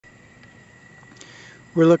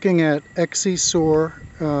We're looking at XCSoar.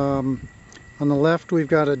 On the left we've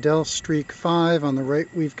got a Dell Streak 5, on the right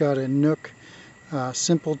we've got a Nook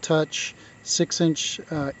Simple Touch 6-inch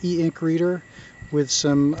e-ink reader with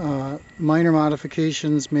some minor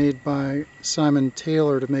modifications made by Simon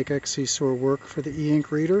Taylor to make XCSoar work for the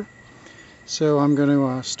e-ink reader. So I'm going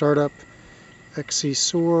to start up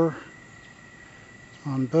XCSoar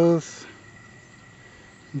on both.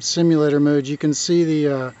 In simulator mode you can see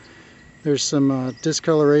there's some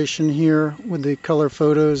discoloration here with the color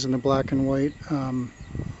photos and the black and white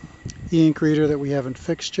e-ink reader that we haven't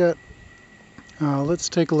fixed yet. Let's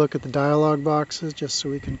take a look at the dialog boxes just so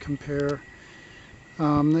we can compare.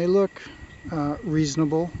 They look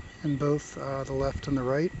reasonable in both the left and the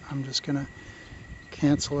right. I'm just going to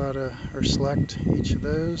cancel out or select each of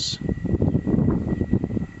those.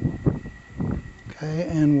 Okay,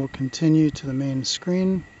 and we'll continue to the main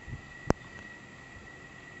screen.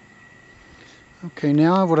 Okay,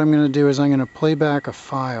 now what I'm going to do is I'm going to play back a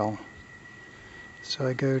file. So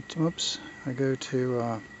I go to,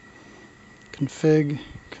 config,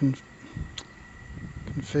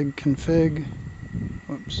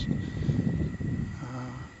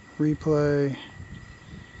 replay,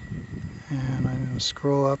 and I'm going to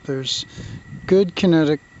scroll up. There's good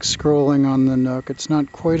kinetic scrolling on the Nook. It's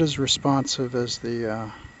not quite as responsive as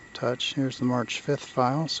the Touch. Here's the March 5th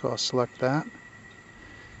file, so I'll select that.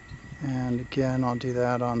 And again, I'll do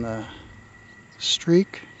that on the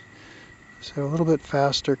Streak. So a little bit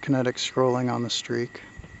faster kinetic scrolling on the Streak.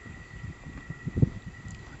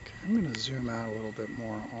 Okay, I'm going to zoom out a little bit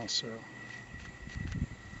more also.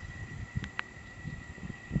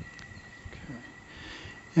 Okay.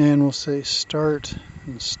 And we'll say start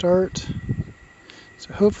and start.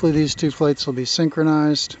 So hopefully these two flights will be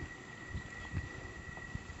synchronized.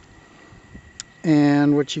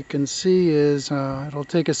 And what you can see is it'll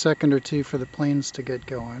take a second or two for the planes to get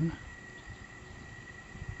going.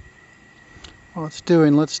 While it's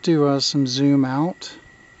doing, let's do some zoom out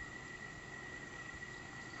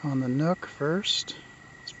on the Nook first.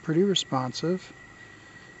 It's pretty responsive.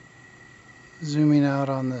 Zooming out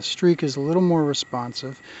on the Streak is a little more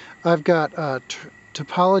responsive. I've got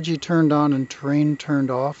topology turned on and terrain turned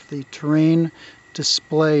off. The terrain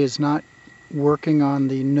display is not working on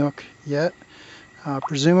the Nook yet.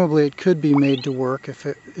 Presumably it could be made to work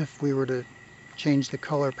if we were to change the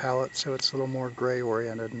color palette so it's a little more gray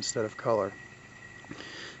oriented instead of color.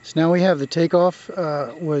 So now we have the takeoff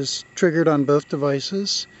was triggered on both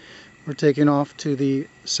devices. We're taking off to the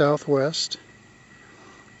southwest.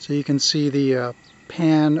 So you can see the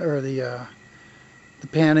pan or the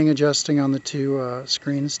panning adjusting on the two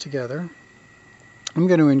screens together. I'm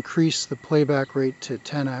going to increase the playback rate to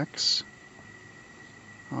 10x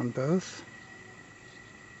on both.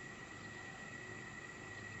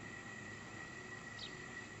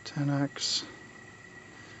 10x,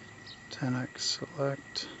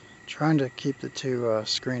 select. Trying to keep the two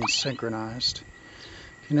screens synchronized.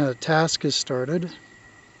 Okay, now the task is started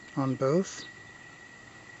on both.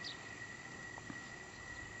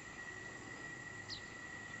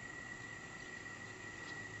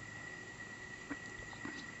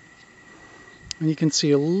 And you can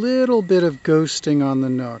see a little bit of ghosting on the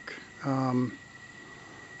Nook.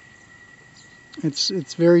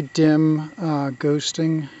 It's very dim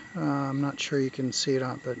ghosting. I'm not sure you can see it,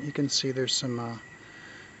 but you can see there's some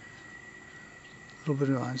little bit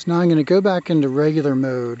of lines. Now I'm going to go back into regular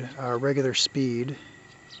mode, regular speed,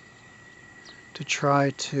 to try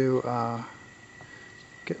to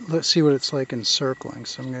let's see what it's like in circling.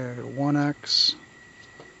 So I'm going to go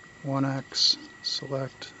 1x,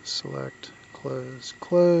 select,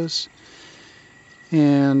 close,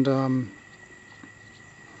 and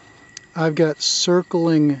I've got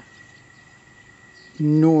circling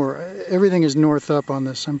north. Everything is north up on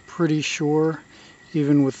this, I'm pretty sure,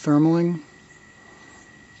 even with thermaling.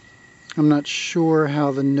 I'm not sure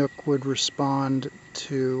how the Nook would respond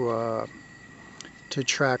to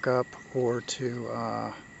track up or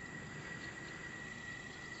to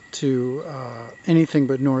anything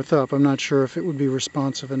but north up. I'm not sure if it would be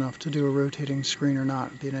responsive enough to do a rotating screen or not.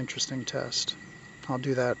 It'd be an interesting test. I'll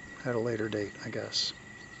do that at a later date, I guess.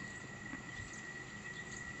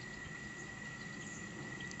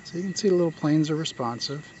 So you can see the little planes are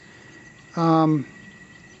responsive.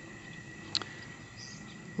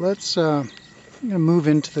 Let's I'm going to move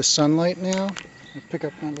into the sunlight now. I'll pick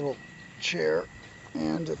up my little chair,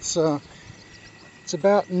 and it's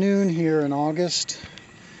about noon here in August,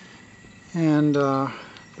 and about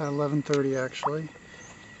 11:30 actually.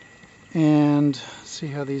 And see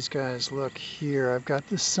how these guys look here. I've got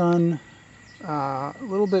the sun a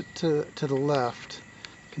little bit to the left.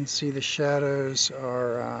 You can see the shadows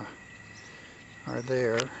are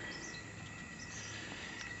there.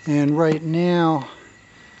 And right now,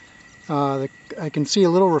 I can see a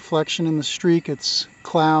little reflection in the streak. It's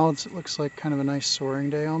clouds. It looks like kind of a nice soaring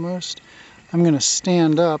day almost. I'm going to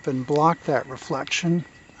stand up and block that reflection.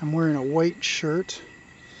 I'm wearing a white shirt.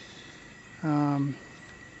 And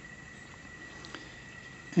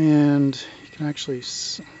you can actually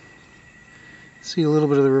see a little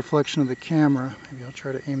bit of the reflection of the camera. Maybe I'll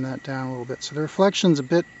try to aim that down a little bit. So the reflection's a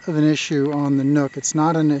bit of an issue on the Nook. It's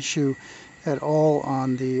not an issue at all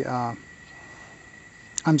on the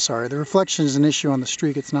I'm sorry, the reflection is an issue on the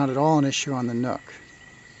Streak. It's not at all an issue on the Nook.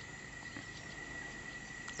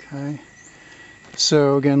 Okay,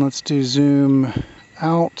 so again, let's do zoom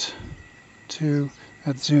out to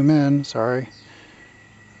zoom in, sorry.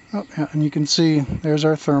 Oh, yeah, and you can see there's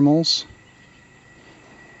our thermals.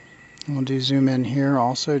 And we'll do zoom in here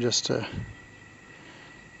also just to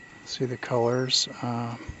see the colors.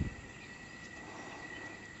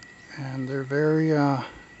 And they're very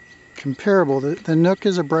comparable. The Nook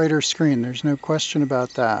is a brighter screen, there's no question about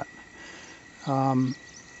that.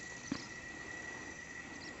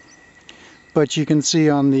 But you can see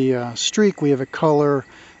on the Streak we have a color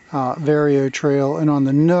vario trail, and on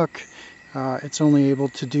the Nook it's only able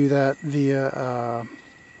to do that via,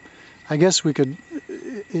 I guess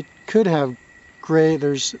it could have gray.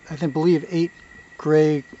 There's, I believe 8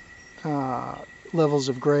 gray levels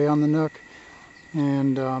of gray on the Nook,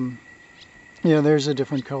 and yeah, there's a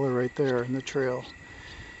different color right there in the trail.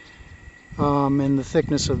 And the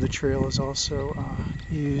thickness of the trail is also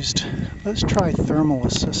used. Let's try thermal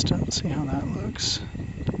assistant, see how that looks.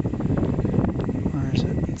 Where is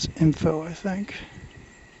it? It's info, I think.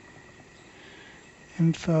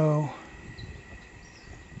 Info.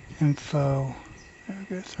 There we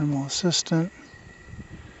go, thermal assistant.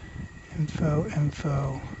 Info.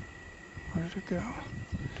 Where did it go?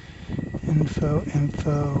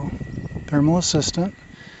 Info. Thermal assistant.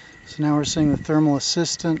 So now we're seeing the thermal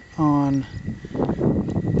assistant on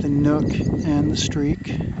the Nook and the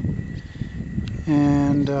Streak,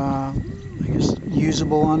 and I guess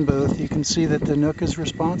usable on both. You can see that the Nook is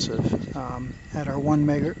responsive at our 1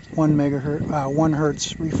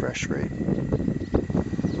 hertz refresh rate.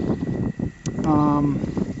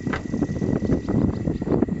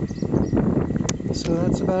 So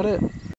that's about it.